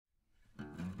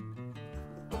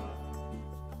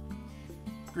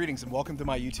Greetings and welcome to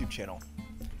my YouTube channel.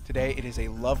 Today it is a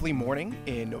lovely morning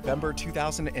in November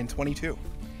 2022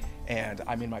 and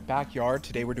I'm in my backyard.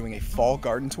 Today we're doing a fall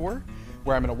garden tour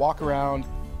where I'm going to walk around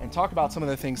and talk about some of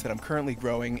the things that I'm currently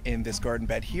growing in this garden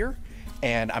bed here,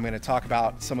 and I'm going to talk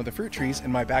about some of the fruit trees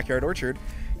in my backyard orchard,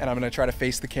 and I'm going to try to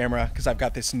face the camera because I've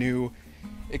got this new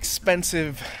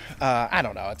expensive, I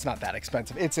don't know, it's not that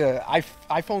expensive. It's a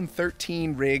iPhone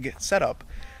 13 rig setup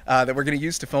that we're going to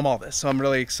use to film all this. So I'm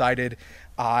really excited.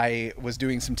 I was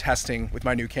doing some testing with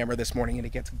my new camera this morning and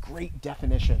it gets great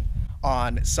definition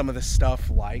on some of the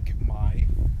stuff like my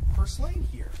purslane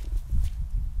here.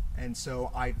 And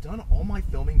so I've done all my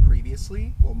filming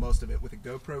previously, well most of it with a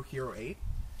GoPro Hero 8.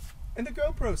 And the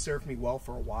GoPro served me well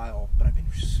for a while, but I've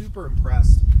been super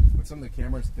impressed with some of the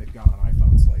cameras that they've got on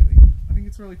iPhones lately. I think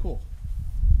it's really cool.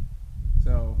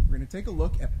 So we're going to take a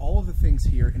look at all of the things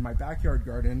here in my backyard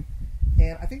garden.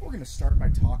 And I think we're going to start by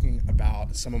talking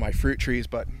about some of my fruit trees,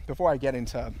 but before I get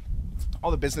into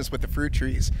all the business with the fruit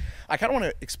trees, I kind of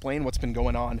want to explain what's been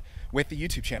going on with the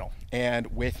YouTube channel and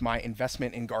with my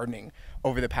investment in gardening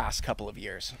over the past couple of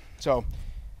years. So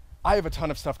I have a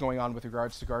ton of stuff going on with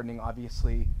regards to gardening,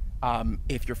 obviously.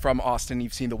 If you're from Austin,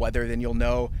 you've seen the weather, then you'll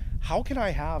know, how can I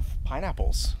have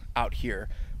pineapples out here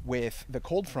with the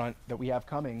cold front that we have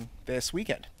coming this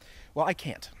weekend? Well, I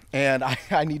can't, and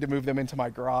I need to move them into my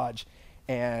garage.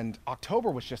 And October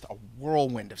was just a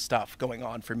whirlwind of stuff going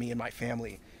on for me and my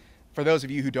family. For those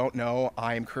of you who don't know,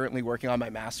 I am currently working on my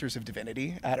Master's of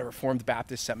Divinity at a Reformed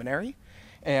Baptist seminary,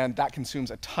 and that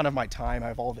consumes a ton of my time. I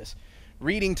have all this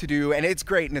reading to do, and it's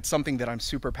great, and it's something that I'm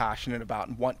super passionate about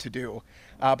and want to do.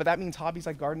 But that means hobbies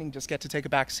like gardening just get to take a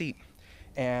back seat.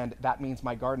 And that means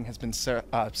my garden has been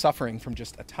suffering from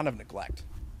just a ton of neglect.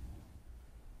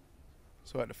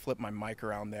 So I had to flip my mic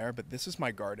around there, but this is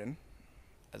my garden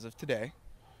as of today.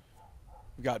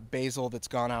 We've got basil that's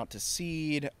gone out to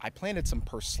seed. I planted some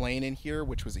purslane in here,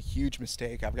 which was a huge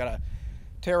mistake. I've got to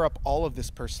tear up all of this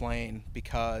purslane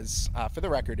because, for the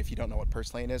record, if you don't know what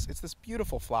purslane is, it's this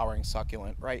beautiful flowering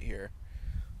succulent right here.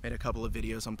 Made a couple of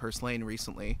videos on purslane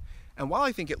recently. And while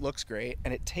I think it looks great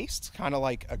and it tastes kind of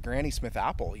like a Granny Smith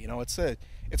apple, you know, it's a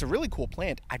really cool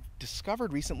plant. I've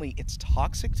discovered recently it's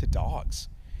toxic to dogs.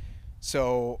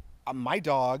 So my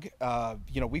dog,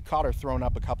 you know, we've caught her thrown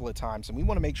up a couple of times and we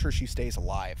want to make sure she stays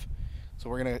alive. So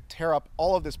we're going to tear up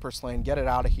all of this purslane, get it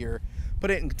out of here, put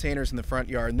it in containers in the front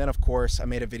yard. And then of course I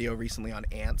made a video recently on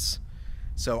ants.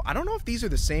 So I don't know if these are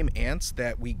the same ants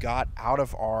that we got out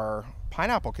of our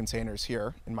pineapple containers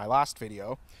here in my last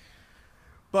video,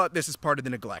 but this is part of the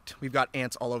neglect. We've got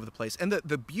ants all over the place. And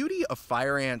the beauty of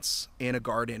fire ants in a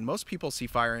garden, most people see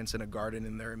fire ants in a garden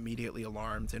and they're immediately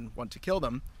alarmed and want to kill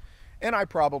them. And I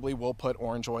probably will put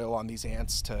orange oil on these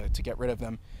ants to get rid of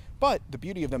them. But the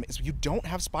beauty of them is you don't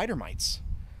have spider mites.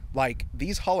 Like,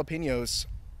 these jalapenos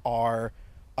are,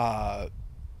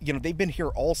 you know, they've been here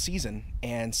all season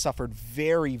and suffered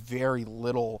very, very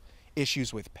little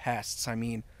issues with pests. I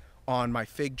mean, on my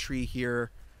fig tree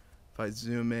here, if I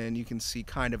zoom in, you can see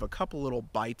kind of a couple little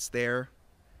bites there.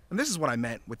 And this is what I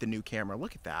meant with the new camera.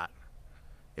 Look at that.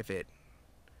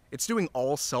 It's doing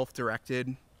all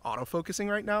self-directed autofocusing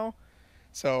right now.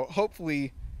 So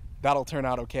hopefully that'll turn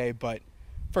out okay. But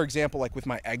for example, like with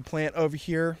my eggplant over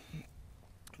here,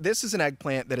 this is an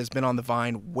eggplant that has been on the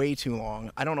vine way too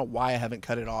long. I don't know why I haven't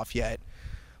cut it off yet,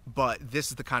 but this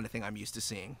is the kind of thing I'm used to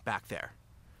seeing back there.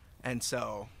 And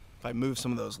so if I move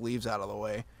some of those leaves out of the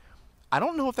way, I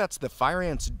don't know if that's the fire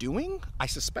ants doing. I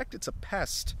suspect it's a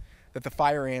pest that the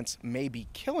fire ants may be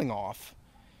killing off,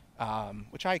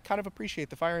 which I kind of appreciate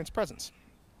the fire ants' presence.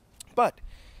 But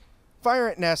fire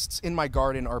ant nests in my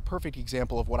garden are a perfect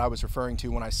example of what I was referring to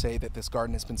when I say that this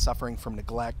garden has been suffering from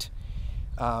neglect.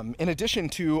 In addition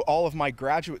to all of my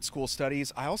graduate school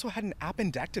studies, I also had an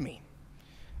appendectomy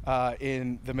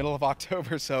in the middle of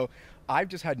October, so I've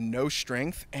just had no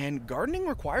strength, and gardening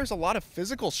requires a lot of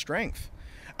physical strength.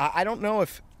 I don't know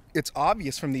if it's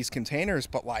obvious from these containers,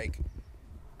 but like,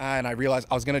 and I realized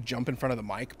I was going to jump in front of the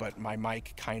mic, but my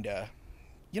mic kind of,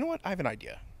 you know what, I have an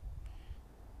idea.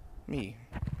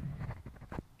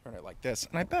 Turn it like this,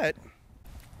 and I bet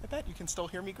you can still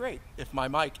hear me great if my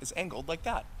mic is angled like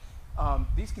that.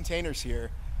 These containers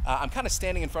here, I'm kind of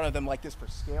standing in front of them like this for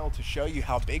scale to show you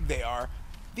how big they are.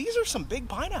 These are some big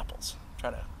pineapples. I'm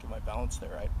trying to get my balance there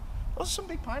right. Those are some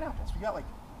big pineapples. We got like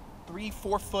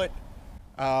 3-4 foot,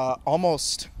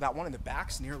 almost, that one in the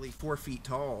back's nearly 4 feet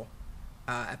tall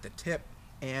at the tip,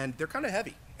 and they're kind of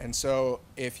heavy. And so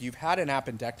if you've had an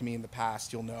appendectomy in the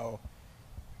past, you'll know,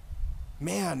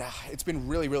 man, it's been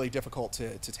really, really difficult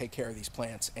to take care of these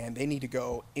plants, and they need to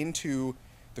go into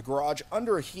the garage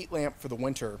under a heat lamp for the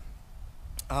winter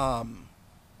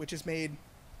which has made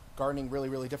gardening really,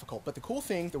 really difficult. But the cool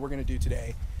thing that we're going to do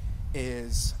today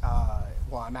is,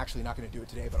 well, I'm actually not going to do it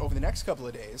today, but over the next couple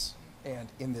of days and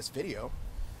in this video,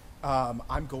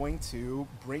 I'm going to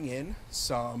bring in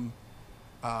some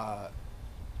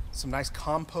nice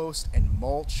compost and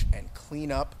mulch and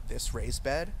clean up this raised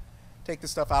bed. Take the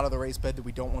stuff out of the raised bed that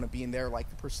we don't want to be in there, like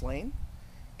the purslane.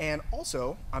 And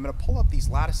also, I'm going to pull up these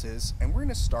lattices and we're going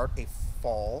to start a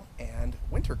fall and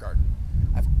winter garden.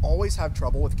 I've always had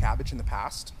trouble with cabbage in the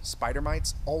past. Spider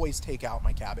mites always take out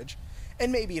my cabbage.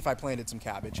 And maybe if I planted some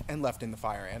cabbage and left in the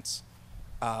fire ants,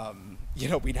 you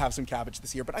know, we'd have some cabbage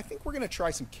this year. But I think we're going to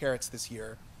try some carrots this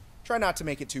year. Try not to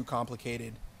make it too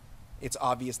complicated. It's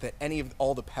obvious that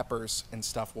all the peppers and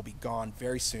stuff will be gone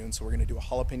very soon. So we're going to do a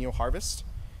jalapeno harvest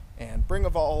and bring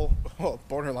of all, well,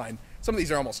 borderline. Some of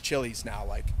these are almost chilies now.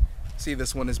 Like, see,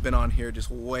 this one has been on here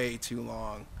just way too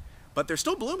long. But they're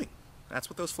still blooming. That's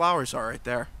what those flowers are right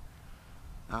there.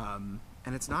 And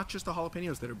it's not just the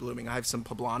jalapenos that are blooming. I have some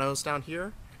poblanos down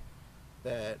here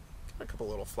that got a couple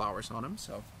little flowers on them.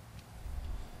 So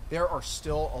there are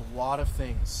still a lot of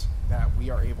things that we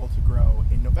are able to grow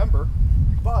in November.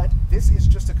 But this is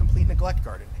just a complete neglect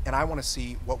garden. And I want to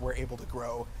see what we're able to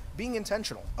grow, being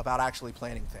intentional about actually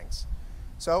planting things.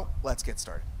 So let's get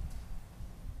started.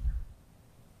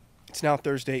 It's now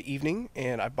Thursday evening,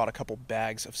 and I've bought a couple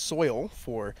bags of soil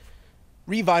for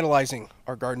revitalizing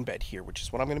our garden bed here, which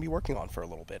is what I'm going to be working on for a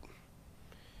little bit.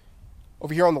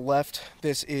 Over here on the left,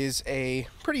 this is a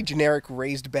pretty generic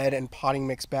raised bed and potting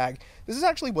mix bag. This is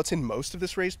actually what's in most of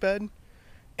this raised bed,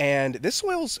 and this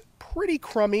soil's pretty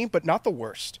crummy, but not the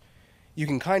worst. You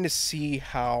can kind of see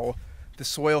how the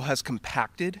soil has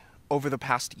compacted over the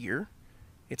past year.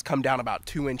 It's come down about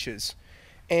 2 inches.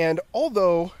 And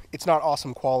although it's not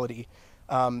awesome quality,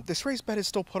 this raised bed has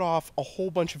still put off a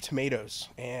whole bunch of tomatoes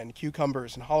and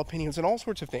cucumbers and jalapenos and all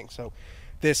sorts of things. So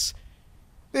this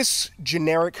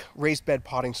generic raised bed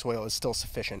potting soil is still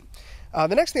sufficient.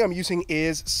 The next thing I'm using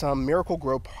is some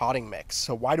Miracle-Gro potting mix.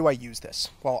 So why do I use this?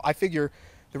 Well, I figure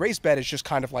the raised bed is just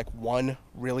kind of like one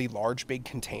really large big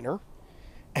container.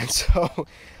 And so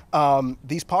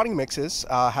these potting mixes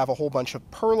have a whole bunch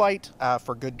of perlite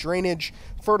for good drainage,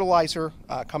 fertilizer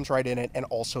comes right in it, and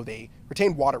also they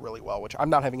retain water really well, which I'm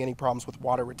not having any problems with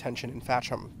water retention. In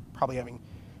fact, I'm probably having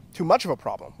too much of a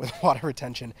problem with water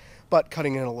retention, but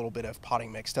cutting in a little bit of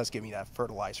potting mix does give me that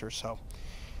fertilizer. So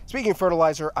speaking of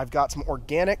fertilizer, I've got some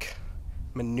organic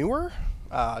manure,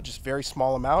 just very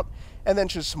small amount, and then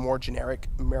just some more generic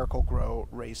Miracle-Gro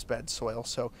raised bed soil.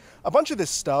 So a bunch of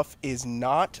this stuff is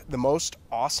not the most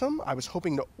awesome. I was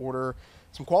hoping to order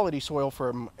some quality soil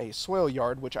from a soil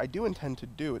yard, which I do intend to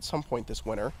do at some point this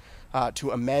winter, to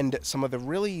amend some of the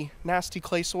really nasty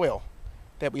clay soil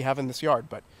that we have in this yard.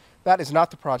 But that is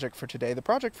not the project for today. The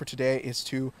project for today is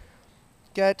to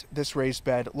get this raised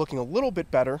bed looking a little bit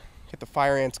better, get the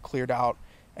fire ants cleared out,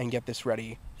 and get this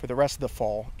ready for the rest of the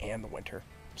fall and the winter.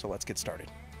 So let's get started.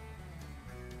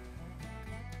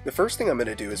 The first thing I'm going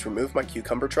to do is remove my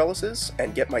cucumber trellises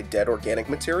and get my dead organic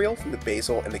material from the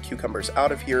basil and the cucumbers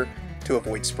out of here to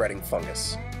avoid spreading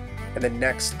fungus. And then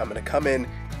next I'm going to come in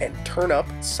and turn up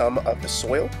some of the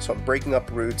soil. So I'm breaking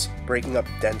up roots, breaking up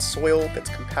dense soil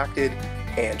that's compacted,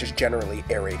 and just generally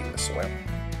aerating the soil.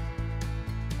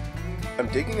 I'm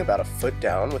digging about a foot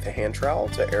down with a hand trowel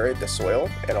to aerate the soil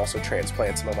and also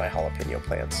transplant some of my jalapeno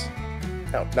plants.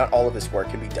 Now, not all of this work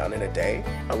can be done in a day.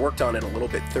 I worked on it a little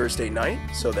bit Thursday night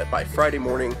so that by Friday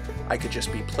morning I could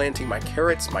just be planting my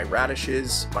carrots, my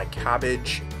radishes, my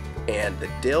cabbage, and the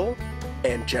dill,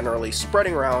 and generally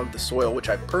spreading around the soil which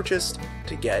I've purchased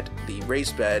to get the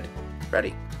raised bed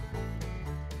ready.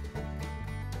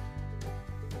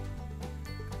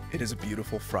 It is a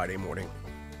beautiful Friday morning,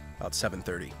 about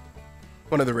 7:30.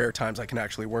 One of the rare times I can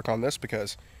actually work on this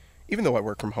because even though I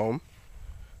work from home,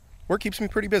 work keeps me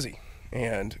pretty busy.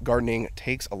 And gardening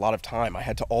takes a lot of time. I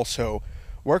had to also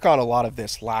work on a lot of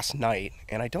this last night,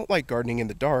 and I don't like gardening in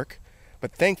the dark,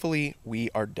 but thankfully we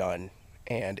are done.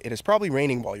 And it is probably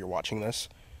raining while you're watching this.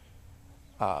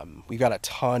 We've got a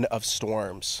ton of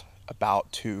storms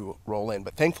about to roll in,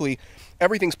 but thankfully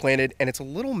everything's planted, and it's a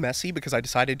little messy because I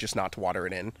decided just not to water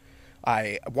it in.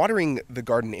 Watering the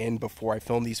garden in before I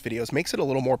film these videos makes it a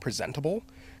little more presentable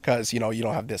because, you know, you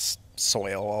don't have this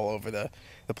soil all over the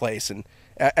place, and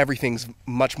everything's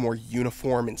much more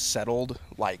uniform and settled.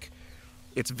 Like,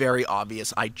 it's very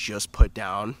obvious I just put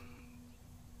down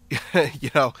you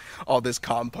know, all this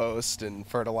compost and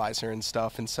fertilizer and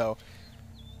stuff. And so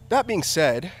that being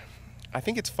said, I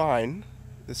think it's fine,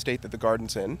 the state that the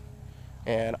garden's in,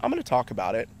 and I'm going to talk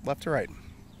about it left to right.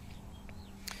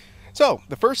 So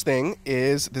the first thing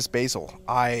is this basil.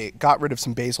 I got rid of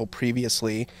some basil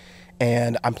previously,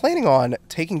 and I'm planning on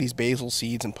taking these basil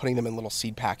seeds and putting them in little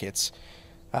seed packets,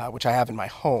 which I have in my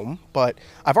home. But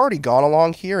I've already gone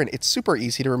along here, and it's super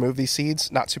easy to remove these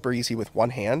seeds. Not super easy with one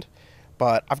hand,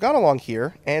 but I've gone along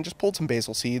here and just pulled some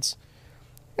basil seeds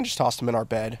and just tossed them in our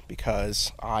bed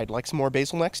because I'd like some more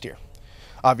basil next year.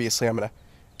 Obviously, I'm going to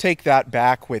take that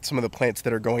back with some of the plants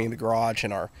that are going in the garage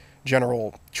and our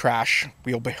general trash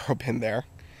wheelbarrow bin there.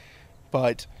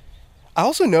 But I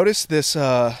also noticed this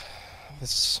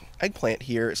this eggplant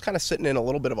here is kind of sitting in a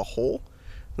little bit of a hole.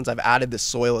 Since I've added this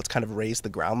soil, it's kind of raised the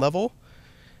ground level.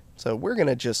 So we're going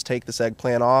to just take this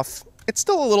eggplant off. It's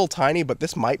still a little tiny, but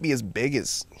this might be as big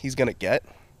as he's going to get.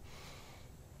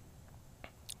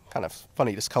 Kind of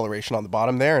funny discoloration on the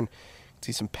bottom there, and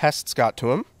see some pests got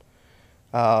to him.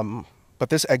 But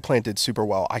this eggplant did super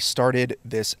well. I started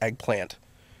this eggplant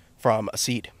from a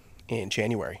seed in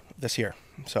January this year.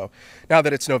 So now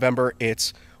that it's November,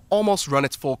 it's almost run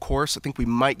its full course. I think we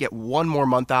might get one more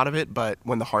month out of it, but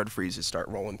when the hard freezes start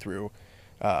rolling through,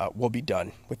 we'll be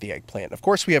done with the eggplant. Of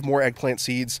course, we have more eggplant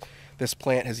seeds. This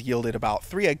plant has yielded about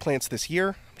 3 eggplants this year.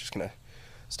 I'm just gonna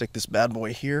stick this bad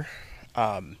boy here.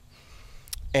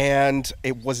 And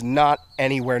it was not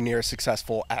anywhere near as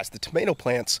successful as the tomato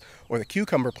plants or the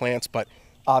cucumber plants, but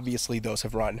obviously those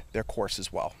have run their course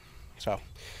as well. So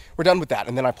we're done with that.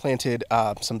 And then I planted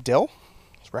some dill,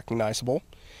 it's recognizable,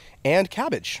 and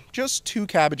cabbage. Just 2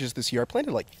 cabbages this year. I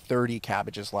planted like 30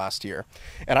 cabbages last year.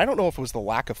 And I don't know if it was the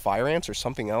lack of fire ants or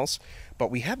something else,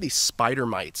 but we had these spider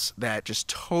mites that just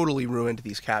totally ruined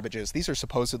these cabbages. These are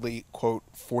supposedly, quote,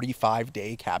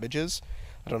 45-day cabbages.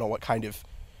 I don't know what kind of,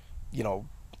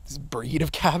 breed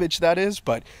of cabbage that is,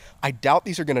 but I doubt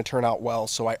these are going to turn out well.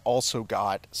 So I also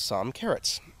got some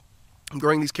carrots. I'm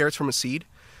growing these carrots from a seed.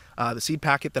 The seed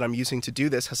packet that I'm using to do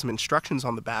this has some instructions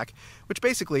on the back, which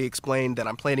basically explain that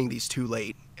I'm planting these too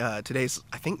late. Today's,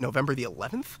 I think, November the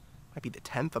 11th, might be the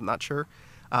 10th, I'm not sure.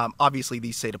 Obviously,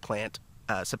 these say to plant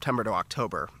September to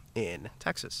October in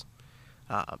Texas,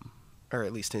 or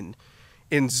at least in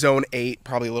Zone 8,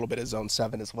 probably a little bit of Zone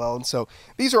 7 as well. And so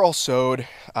these are all sowed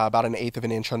about 1/8 of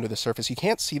an inch under the surface. You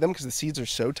can't see them because the seeds are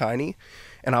so tiny.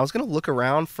 And I was going to look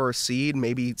around for a seed,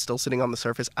 maybe still sitting on the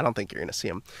surface. I don't think you're going to see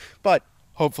them. But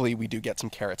hopefully we do get some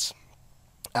carrots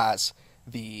as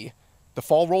the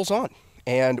fall rolls on.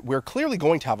 And we're clearly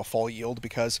going to have a fall yield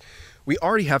because we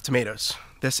already have tomatoes.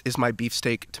 This is my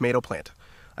beefsteak tomato plant.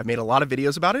 I've made a lot of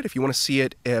videos about it. If you want to see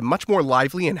it much more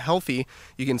lively and healthy,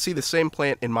 you can see the same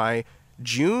plant in my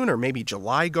June or maybe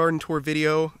July garden tour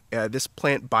video. This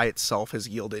plant by itself has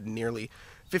yielded nearly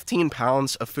 15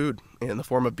 pounds of food in the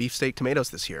form of beefsteak tomatoes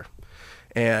this year.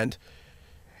 And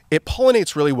it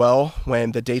pollinates really well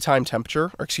when the nighttime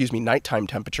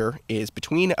temperature is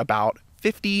between about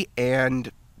 50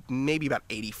 and maybe about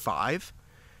 85.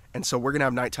 And so we're going to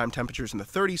have nighttime temperatures in the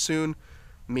 30s soon,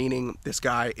 meaning this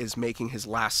guy is making his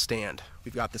last stand.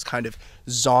 We've got this kind of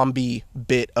zombie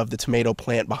bit of the tomato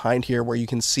plant behind here where you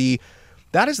can see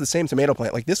that is the same tomato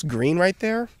plant. Like this green right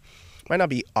there might not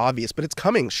be obvious, but it's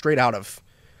coming straight out of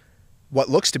what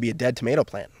looks to be a dead tomato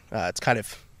plant. It's kind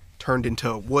of turned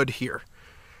into wood here.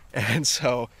 And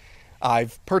so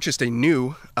I've purchased a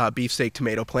new beefsteak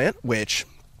tomato plant, which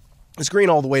is green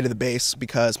all the way to the base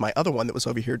because my other one that was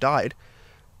over here died.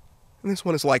 And this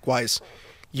one is likewise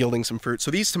yielding some fruit.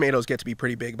 So these tomatoes get to be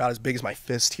pretty big, about as big as my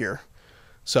fist here.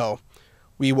 So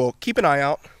we will keep an eye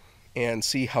out and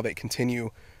see how they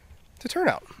continue to turn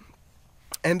out.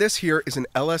 And this here is an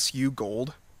LSU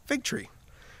Gold fig tree.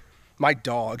 My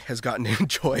dog has gotten to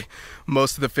enjoy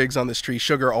most of the figs on this tree.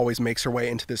 Sugar always makes her way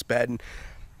into this bed. And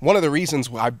one of the reasons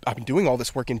I've been doing all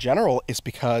this work in general is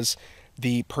because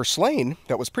the purslane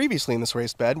that was previously in this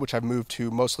raised bed, which I've moved to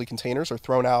mostly containers or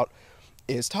thrown out,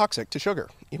 is toxic to sugar,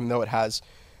 even though it has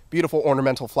beautiful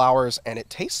ornamental flowers and it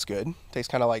tastes good. It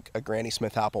tastes kind of like a Granny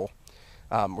Smith apple.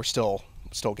 We're still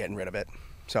getting rid of it.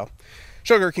 So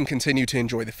Sugar can continue to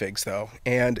enjoy the figs though.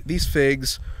 And these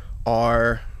figs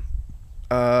are,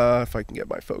 if I can get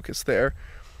my focus there,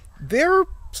 they're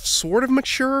sort of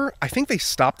mature. I think they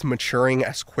stopped maturing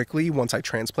as quickly once I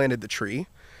transplanted the tree.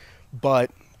 But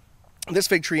this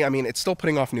fig tree, I mean, it's still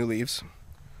putting off new leaves.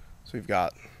 So we've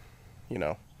got,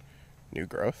 new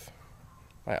growth.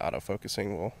 My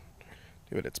autofocusing will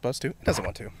do what it's supposed to. It doesn't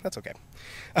want to. That's okay.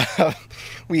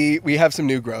 We have some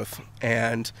new growth,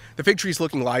 and the fig tree's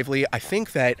looking lively. I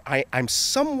think that I'm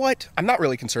not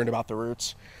really concerned about the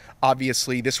roots.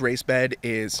 Obviously, this raised bed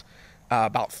is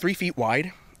about 3 feet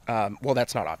wide. Well,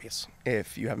 that's not obvious.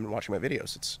 If you haven't been watching my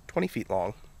videos, it's 20 feet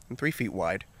long and 3 feet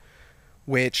wide,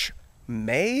 which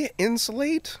may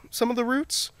insulate some of the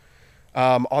roots.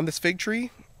 On this fig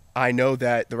tree, I know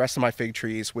that the rest of my fig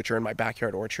trees, which are in my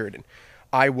backyard orchard, and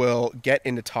I will get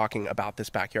into talking about this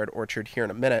backyard orchard here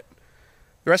in a minute,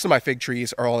 the rest of my fig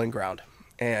trees are all in ground.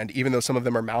 And even though some of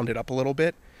them are mounded up a little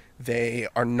bit, they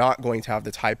are not going to have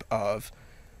the type of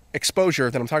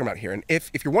exposure that I'm talking about here. And if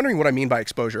you're wondering what I mean by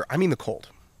exposure, I mean the cold.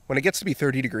 When it gets to be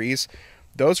 30 degrees,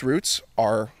 those roots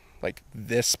are like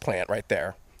this plant right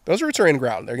there. Those roots are in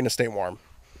ground. They're going to stay warm.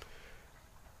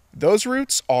 Those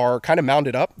roots are kind of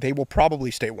mounded up. They will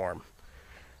probably stay warm.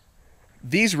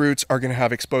 These roots are going to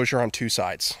have exposure on two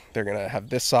sides. They're going to have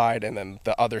this side, and then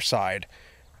the other side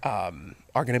are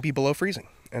going to be below freezing.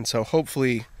 And so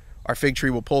hopefully our fig tree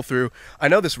will pull through. I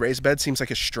know this raised bed seems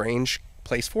like a strange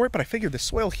place for it, but I figure the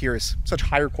soil here is such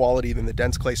higher quality than the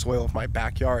dense clay soil of my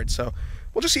backyard. So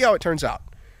we'll just see how it turns out.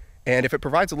 And if it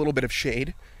provides a little bit of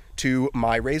shade to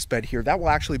my raised bed here, that will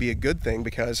actually be a good thing,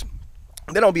 because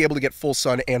then I'll be able to get full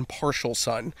sun and partial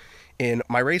sun in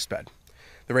my raised bed.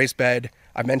 The raised bed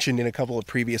I mentioned in a couple of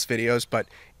previous videos, but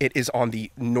it is on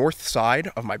the north side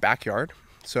of my backyard.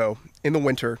 So in the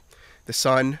winter, the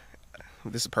sun,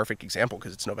 this is a perfect example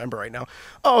because it's November right now.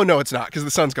 Oh, no, it's not, because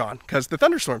the sun's gone, because the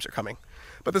thunderstorms are coming.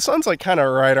 But the sun's like kind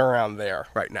of right around there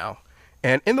right now.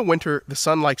 And in the winter, the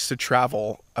sun likes to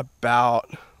travel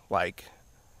about like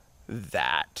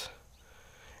that.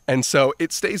 And so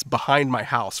it stays behind my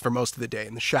house for most of the day,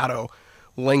 and the shadow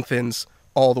lengthens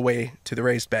all the way to the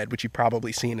raised bed, which you've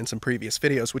probably seen in some previous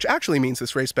videos, which actually means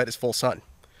this raised bed is full sun.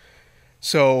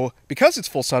 So because it's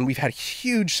full sun, we've had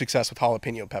huge success with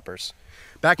jalapeno peppers.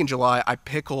 Back in July, I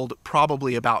pickled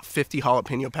probably about 50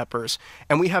 jalapeno peppers,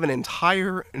 and we have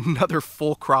another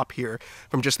full crop here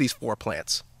from just these 4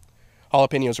 plants.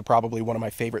 Jalapenos are probably one of my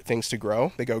favorite things to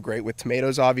grow. They go great with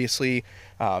tomatoes, obviously.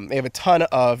 They have a ton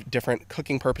of different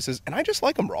cooking purposes, and I just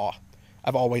like them raw.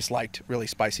 I've always liked really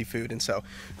spicy food, and so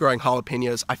growing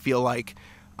jalapenos, I feel like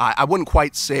I wouldn't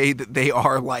quite say that they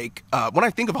are like, when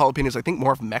I think of jalapenos, I think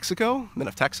more of Mexico than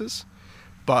of Texas,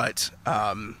 but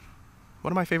one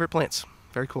of my favorite plants.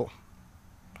 Very cool.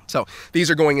 So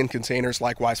these are going in containers,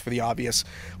 likewise for the obvious,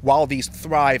 while these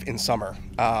thrive in summer,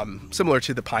 similar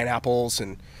to the pineapples,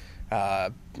 and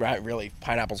really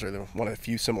pineapples are one of the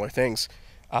few similar things.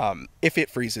 If it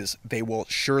freezes, they will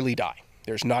surely die.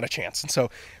 There's not a chance. And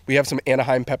so we have some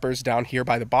Anaheim peppers down here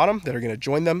by the bottom that are going to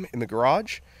join them in the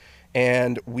garage,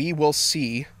 and we will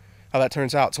see how that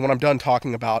turns out. So when I'm done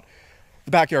talking about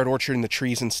the backyard orchard and the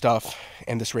trees and stuff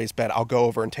and this raised bed, I'll go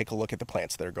over and take a look at the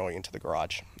plants that are going into the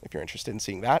garage. If you're interested in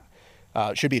seeing that,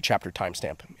 it should be a chapter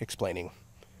timestamp explaining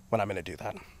when I'm going to do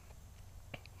that.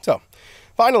 So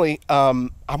finally, I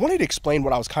wanted to explain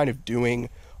what I was kind of doing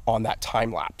on that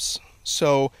time lapse.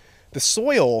 So the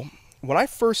soil, when I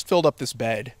first filled up this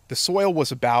bed, the soil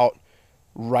was about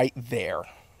right there,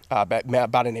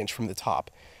 about an inch from the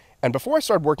top. And before I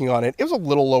started working on it, it was a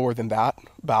little lower than that,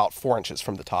 about 4 inches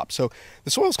from the top. So the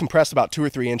soil's compressed about 2 or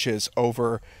 3 inches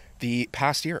over the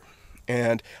past year.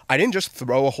 And I didn't just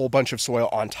throw a whole bunch of soil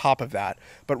on top of that,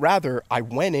 but rather I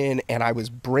went in and I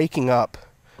was breaking up.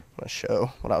 I'm going to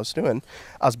show what I was doing.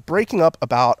 I was breaking up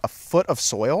about a foot of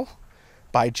soil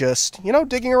by just,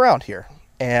 digging around here.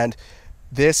 And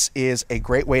this is a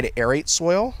great way to aerate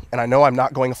soil. And I know I'm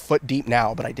not going a foot deep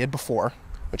now, but I did before,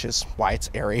 which is why it's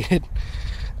aerated.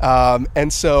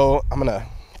 And so I'm going to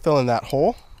fill in that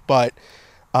hole, but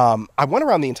I went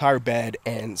around the entire bed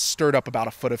and stirred up about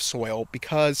a foot of soil,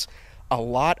 because a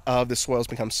lot of the soil has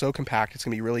become so compact, it's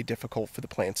going to be really difficult for the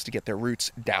plants to get their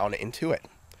roots down into it.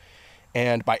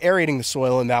 And by aerating the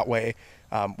soil in that way,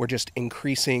 we're just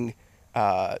increasing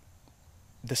the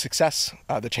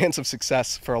chance of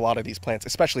success for a lot of these plants,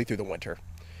 especially through the winter.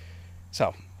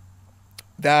 So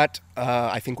that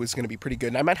I think was going to be pretty good.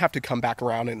 And I might have to come back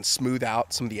around and smooth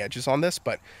out some of the edges on this,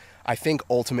 but I think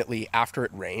ultimately after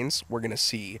it rains, we're going to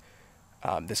see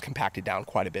this compacted down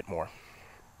quite a bit more.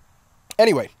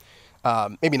 Anyway,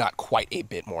 maybe not quite a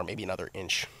bit more, maybe another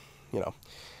inch,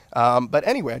 But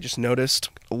anyway, I just noticed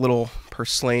a little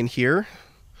purslane here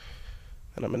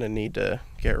that I'm going to need to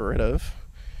get rid of.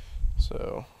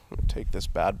 So I'm going to take this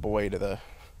bad boy to the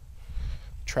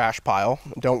trash pile.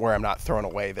 Don't worry, I'm not throwing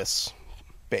away this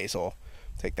basil.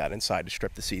 Take that inside to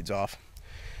strip the seeds off.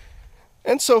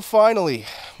 And so finally,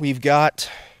 we've got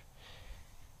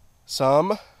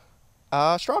some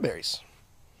strawberries.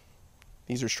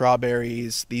 These are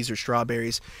strawberries,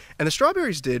 and the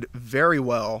strawberries did very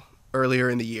well earlier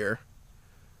in the year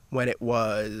when it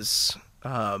was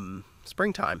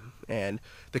springtime, and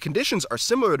the conditions are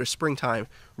similar to springtime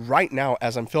right now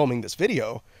as I'm filming this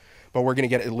video, but we're going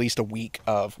to get at least a week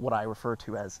of what I refer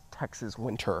to as Texas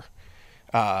winter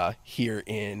here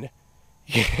in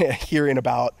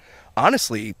about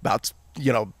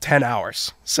 10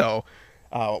 hours. So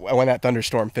when that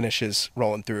thunderstorm finishes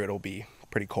rolling through, it'll be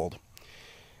pretty cold.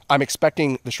 I'm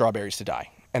expecting the strawberries to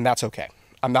die, and that's okay.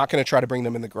 I'm not going to try to bring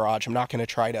them in the garage. I'm not going to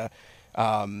try to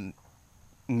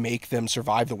make them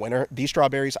survive the winter. These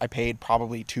strawberries, I paid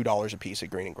probably $2 a piece at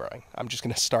Green and Growing. I'm just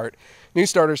going to start new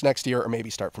starters next year, or maybe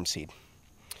start from seed.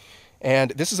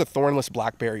 And this is a thornless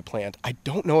blackberry plant. I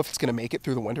don't know if it's going to make it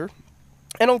through the winter,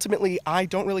 and ultimately, I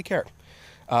don't really care.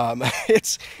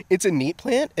 It's a neat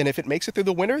plant, and if it makes it through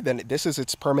the winter, then this is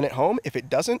its permanent home. If it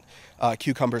doesn't,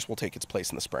 cucumbers will take its place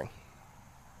in the spring.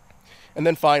 And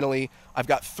then finally, I've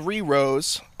got 3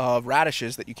 rows of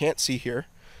radishes that you can't see here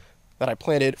that I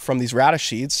planted from these radish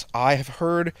seeds. I have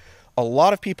heard a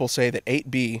lot of people say that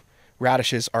 8B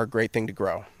radishes are a great thing to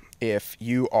grow. If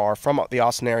you are from the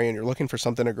Austin area and you're looking for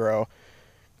something to grow, you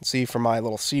can see from my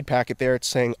little seed packet there, it's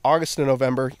saying August to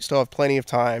November. You still have plenty of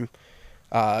time,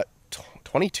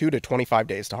 22 to 25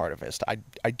 days to harvest.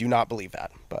 I do not believe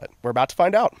that, but we're about to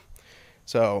find out.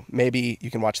 So maybe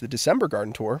you can watch the December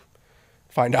garden tour,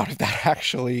 find out if that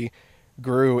actually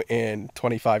grew in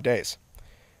 25 days.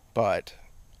 But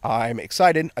I'm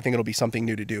excited. I think it'll be something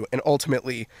new to do, and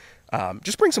ultimately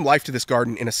just bring some life to this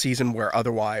garden in a season where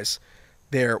otherwise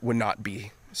there would not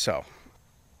be. So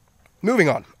moving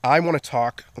on, I want to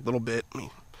talk a little bit. Let me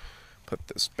put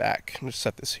this back. I'm just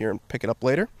set this here and pick it up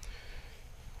later.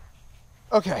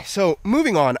 Okay, so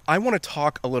moving on, I want to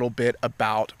talk a little bit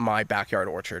about my backyard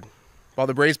orchard. While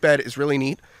the raised bed is really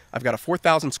neat, I've got a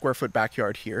 4,000 square foot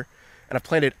backyard here, and I've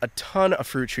planted a ton of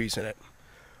fruit trees in it.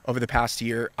 Over the past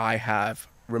year, I have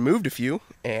removed a few,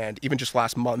 and even just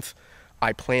last month,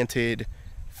 I planted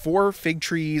 4 fig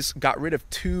trees, got rid of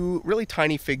 2 really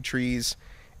tiny fig trees,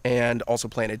 and also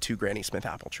planted 2 Granny Smith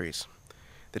apple trees.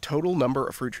 The total number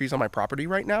of fruit trees on my property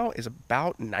right now is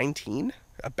about 19.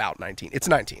 It's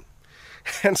 19.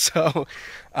 And so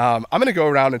I'm going to go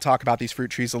around and talk about these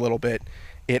fruit trees a little bit.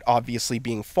 It obviously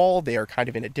being fall, they are kind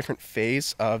of in a different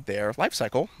phase of their life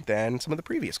cycle than some of the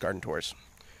previous garden tours.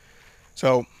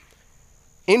 So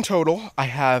in total, I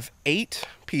have 8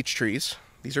 peach trees.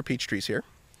 These are peach trees here.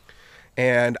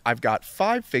 And I've got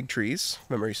 5 fig trees, if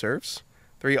memory serves,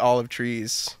 3 olive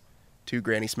trees, 2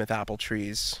 Granny Smith apple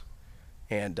trees,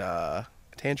 and a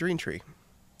tangerine tree.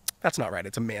 That's not right.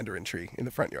 It's a mandarin tree in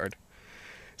the front yard.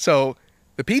 So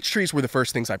the peach trees were the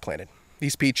first things I planted.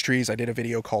 These peach trees, I did a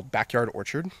video called Backyard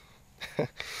Orchard.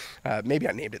 Maybe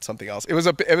I named it something else. It was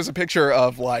a picture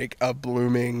of like a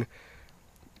blooming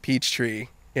peach tree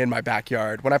in my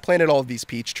backyard when I planted all of these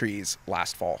peach trees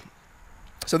last fall.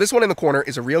 So this one in the corner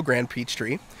is a Rio Grande peach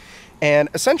tree. And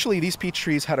essentially these peach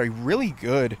trees had a really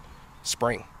good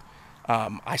spring.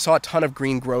 I saw a ton of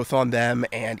green growth on them,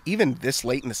 and even this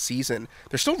late in the season,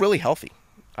 they're still really healthy.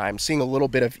 I'm seeing a little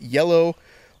bit of yellow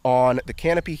on the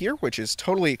canopy here, which is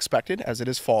totally expected as it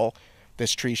is fall.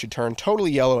 This tree should turn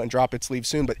totally yellow and drop its leaves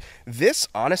soon. But this,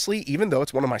 honestly, even though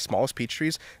it's one of my smallest peach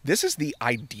trees, this is the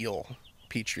ideal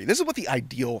peach tree. This is what the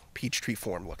ideal peach tree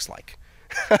form looks like.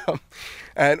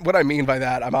 And what I mean by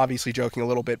that, I'm obviously joking a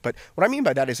little bit, but what I mean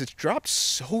by that is it's dropped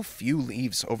so few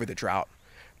leaves over the drought.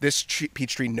 This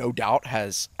peach tree, no doubt,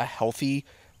 has a healthy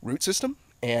root system.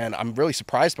 And I'm really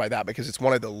surprised by that because it's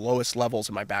one of the lowest levels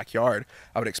in my backyard.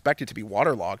 I would expect it to be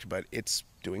waterlogged, but it's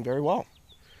doing very well.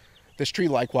 This tree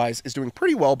likewise is doing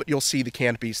pretty well, but you'll see the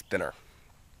canopy's thinner.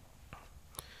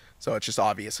 So it's just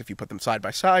obvious if you put them side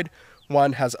by side.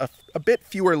 One has a bit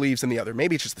fewer leaves than the other.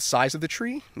 Maybe it's just the size of the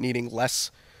tree, needing less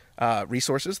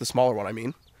resources, the smaller one I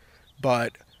mean.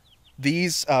 But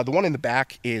these, the one in the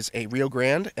back is a Rio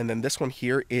Grande, and then this one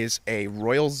here is a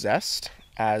Royal Zest,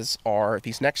 as are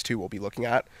these next 2 we'll be looking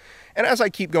at. And as I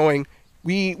keep going,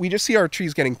 we just see our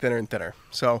trees getting thinner and thinner.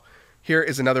 So here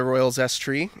is another Royal Zest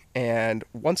tree, and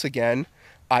once again,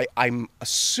 I'm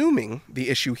assuming the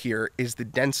issue here is the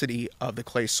density of the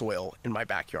clay soil in my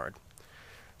backyard.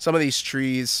 Some of these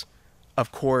trees,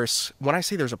 of course, when I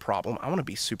say there's a problem, I want to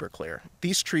be super clear.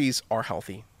 These trees are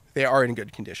healthy. They are in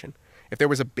good condition. If there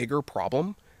was a bigger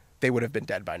problem, they would have been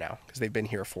dead by now because they've been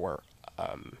here for,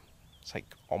 it's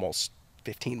like almost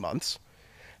 15 months.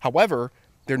 However,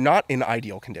 they're not in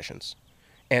ideal conditions.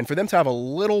 And for them to have a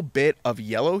little bit of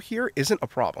yellow here isn't a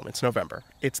problem. It's November.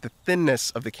 It's the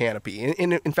thinness of the canopy.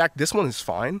 In fact, this one is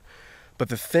fine, but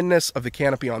the thinness of the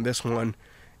canopy on this one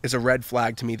is a red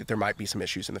flag to me that there might be some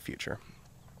issues in the future.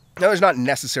 Now, there's not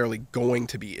necessarily going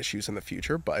to be issues in the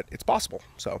future, but it's possible.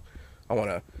 So I want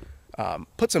to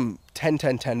put some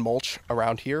 10-10-10 mulch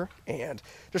around here and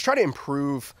just try to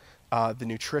improve the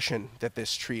nutrition that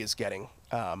this tree is getting.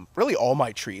 Really all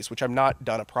my trees, which I've not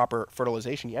done a proper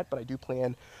fertilization yet, but I do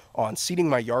plan on seeding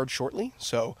my yard shortly.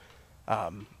 So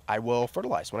I will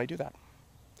fertilize when I do that.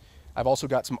 I've also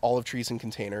got some olive trees in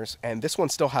containers, and this one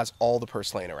still has all the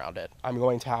purslane around it. I'm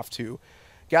going to have to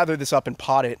gather this up and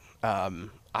pot it.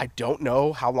 I don't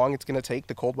know how long it's going to take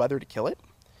the cold weather to kill it,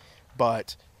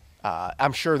 but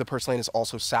I'm sure the purslane is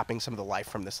also sapping some of the life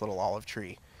from this little olive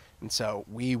tree. And so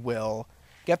we will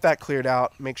get that cleared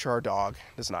out, make sure our dog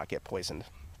does not get poisoned.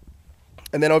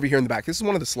 And then over here in the back, this is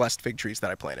one of the Celeste fig trees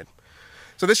that I planted.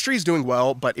 So this tree is doing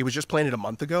well, but it was just planted a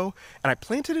month ago, and I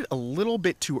planted it a little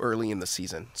bit too early in the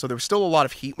season. So there was still a lot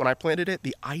of heat when I planted it.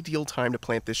 The ideal time to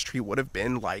plant this tree would have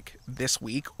been like this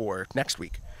week or next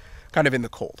week, kind of in the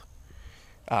cold.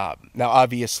 Now,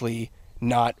 obviously,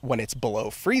 not when it's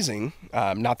below freezing.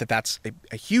 Not that that's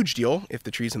a huge deal if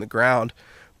the tree's in the ground,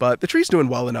 but the tree's doing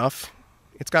well enough.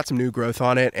 It's got some new growth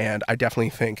on it, and I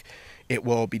definitely think it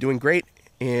will be doing great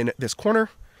in this corner.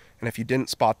 And if you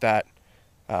didn't spot that,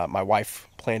 my wife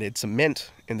planted some mint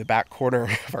in the back corner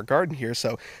of our garden here,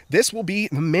 so this will be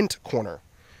the mint corner.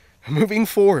 Moving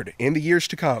forward in the years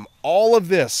to come, all of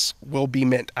this will be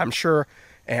mint, I'm sure,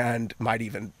 and might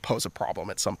even pose a problem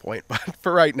at some point. But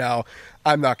for right now,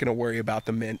 I'm not going to worry about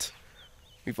the mint.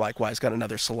 We've likewise got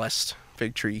another Celeste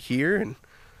fig tree here, and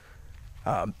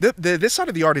this side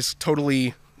of the yard is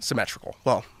totally symmetrical.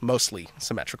 Well, mostly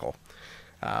symmetrical.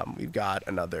 We've got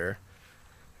another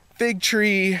fig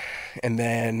tree, and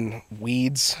then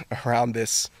weeds around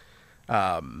this.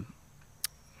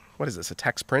 What is this? A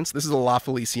Tex Prince? This is a La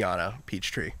Feliciana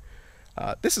peach tree.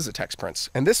 This is a Tex Prince,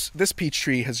 and this peach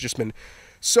tree has just been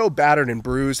so battered and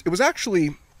bruised. It was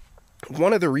actually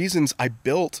one of the reasons I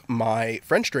built my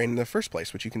French drain in the first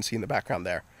place, which you can see in the background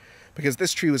there, because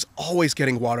this tree was always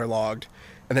getting waterlogged,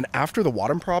 and then after the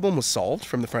water problem was solved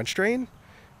from the French drain,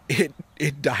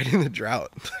 it died in the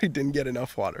drought. It didn't get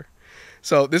enough water.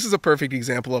 So this is a perfect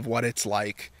example of what it's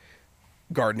like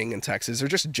gardening in Texas, or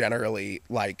just generally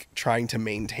like trying to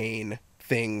maintain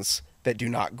things that do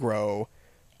not grow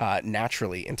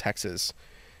naturally in Texas.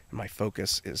 And my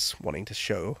focus is wanting to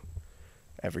show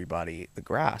everybody the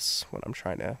grass when I'm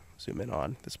trying to zoom in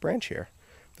on this branch here.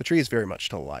 The tree is very much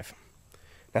still alive.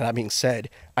 Now, that being said,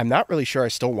 I'm not really sure I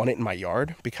still want it in my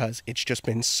yard because it's just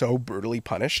been so brutally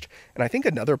punished. And I think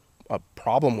another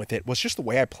problem with it was just the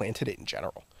way I planted it in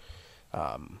general.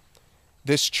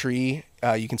 This tree,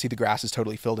 you can see the grass is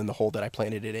totally filled in the hole that I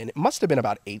planted it in. It must have been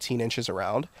about 18 inches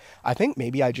around. I think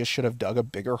maybe I just should have dug a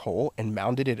bigger hole and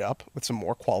mounded it up with some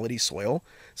more quality soil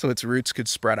so its roots could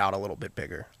spread out a little bit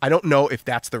bigger. I don't know if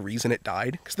that's the reason it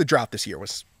died, because the drought this year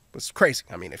was crazy.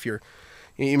 I mean,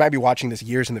 you might be watching this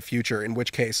years in the future, in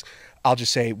which case I'll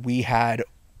just say we had,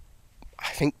 I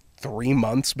think, 3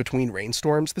 months between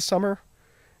rainstorms this summer.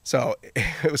 So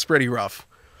it was pretty rough.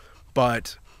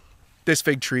 But this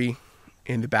fig tree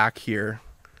in the back here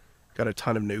got a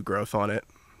ton of new growth on it.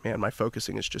 Man, my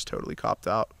focusing is just totally copped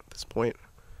out at this point.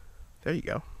 There you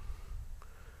go.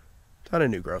 Ton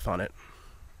of new growth on it.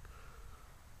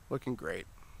 Looking great.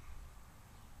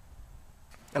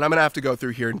 And I'm going to have to go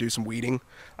through here and do some weeding.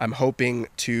 I'm hoping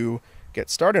to get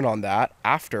started on that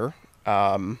after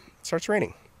it starts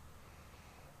raining.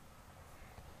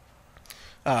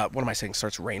 What am I saying?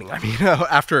 Starts raining. I mean,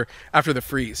 after the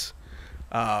freeze.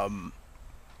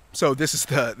 So this is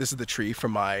the tree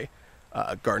from my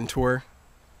garden tour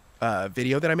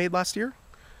video that I made last year.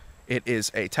 It is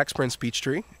a Tex Prince peach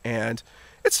tree, and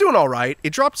it's doing all right.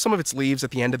 It dropped some of its leaves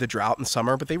at the end of the drought in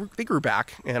summer, but they grew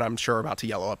back, and I'm sure are about to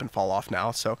yellow up and fall off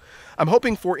now. So I'm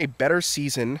hoping for a better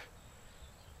season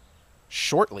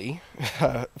shortly,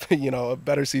 a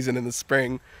better season in the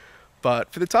spring.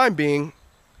 But for the time being,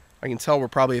 I can tell we're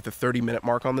probably at the 30-minute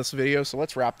mark on this video, so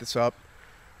let's wrap this up.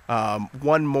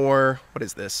 One more, what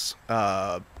is this?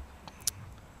 It's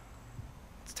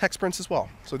Tex Prince as well.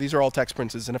 So these are all Tex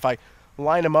Princes, and if I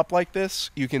line them up like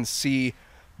this, you can see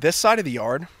this side of the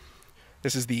yard.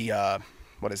 This is the,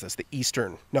 what is this?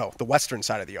 The western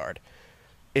side of the yard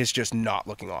is just not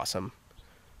looking awesome.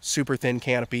 Super thin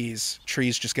canopies,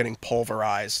 trees just getting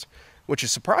pulverized, which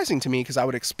is surprising to me because I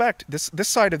would expect this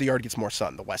side of the yard gets more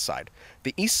sun, the west side.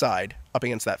 The east side, up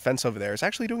against that fence over there, is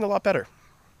actually doing a lot better.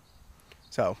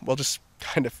 So we'll just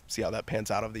kind of see how that pans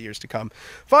out over the years to come.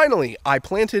 Finally, I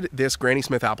planted this Granny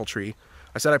Smith apple tree.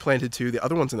 I said I planted 2. The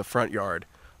other one's in the front yard.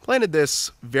 Planted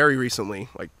this very recently,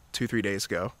 like 2-3 days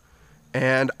ago.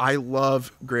 And I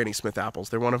love Granny Smith apples.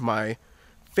 They're one of my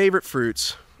favorite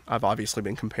fruits. I've obviously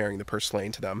been comparing the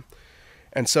purslane to them.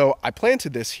 And so I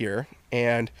planted this here,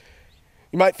 and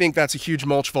you might think that's a huge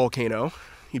mulch volcano.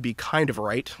 You'd be kind of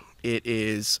right. It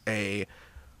is a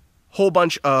whole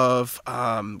bunch of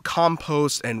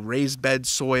compost and raised bed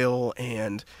soil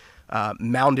and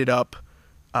mounded up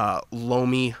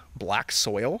loamy black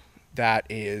soil that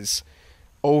is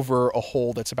over a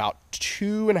hole that's about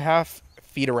 2.5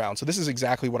 feet around. So this is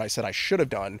exactly what I said I should have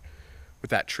done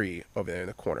with that tree over there in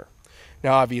the corner.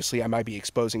 Now, obviously, I might be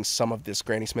exposing some of this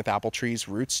Granny Smith apple tree's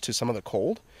roots to some of the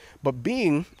cold, but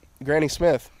being Granny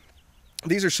Smith,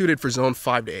 these are suited for zone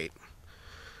 5 to 8.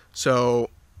 So,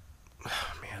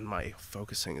 man, my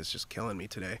focusing is just killing me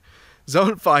today.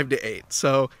 Zone 5 to 8.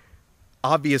 So,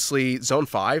 obviously, zone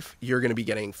 5, you're going to be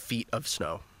getting feet of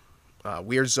snow.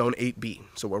 We are zone 8B,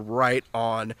 so we're right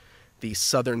on the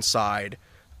southern side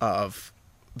of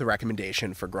the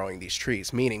recommendation for growing these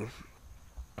trees, meaning,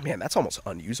 man, that's almost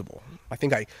unusable. I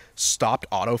think I stopped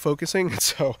autofocusing,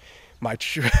 so my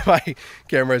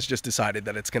camera has just decided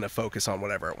that it's going to focus on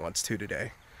whatever it wants to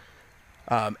today.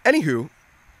 Anywho,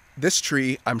 this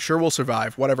tree, I'm sure will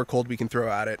survive whatever cold we can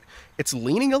throw at it. It's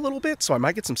leaning a little bit, so I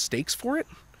might get some stakes for it,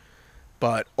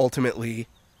 but ultimately,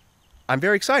 I'm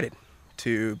very excited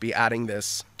to be adding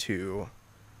this to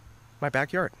my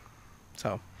backyard.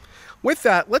 So with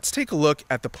that, let's take a look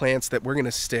at the plants that we're going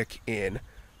to stick in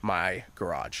my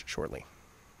garage shortly.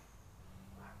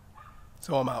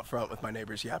 So I'm out front with my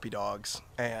neighbor's yappy dogs,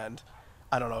 and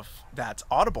I don't know if that's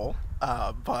audible,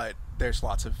 but there's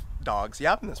lots of dogs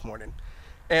yapping this morning.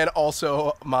 And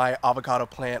also my avocado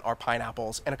plant, our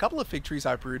pineapples, and a couple of fig trees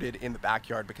I've rooted in the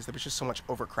backyard because there was just so much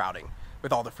overcrowding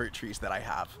with all the fruit trees that I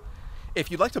have.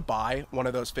 If you'd like to buy one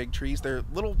of those fig trees, they're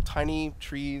little tiny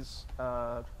trees,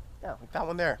 yeah, like that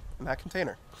one there in that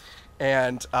container.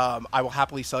 And I will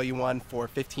happily sell you one for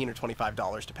 $15 or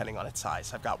 $25 depending on its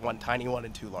size. I've got one tiny one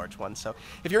and two large ones. So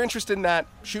if you're interested in that,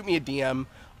 shoot me a DM.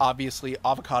 Obviously,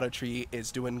 avocado tree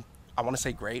is doing, I want to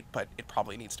say great, but it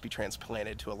probably needs to be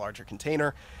transplanted to a larger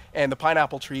container. And the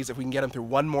pineapple trees, if we can get them through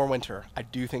one more winter, I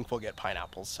do think we'll get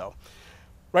pineapples. So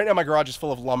right now my garage is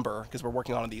full of lumber because we're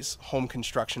working on these home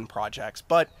construction projects.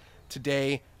 But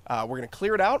today we're going to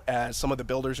clear it out as some of the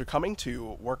builders are coming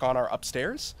to work on our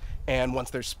upstairs. And once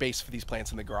there's space for these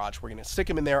plants in the garage, we're going to stick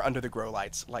them in there under the grow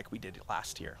lights like we did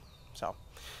last year. So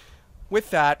with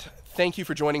that, thank you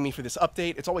for joining me for this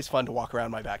update. It's always fun to walk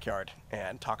around my backyard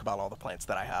and talk about all the plants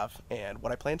that I have and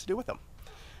what I plan to do with them.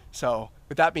 So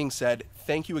with that being said,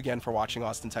 thank you again for watching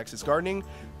Austin, Texas Gardening.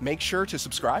 Make sure to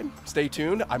subscribe. Stay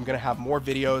tuned. I'm going to have more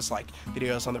videos, like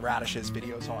videos on the radishes,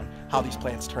 videos on how these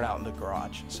plants turn out in the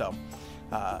garage. So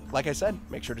like I said,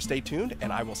 make sure to stay tuned,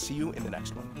 and I will see you in the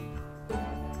next one.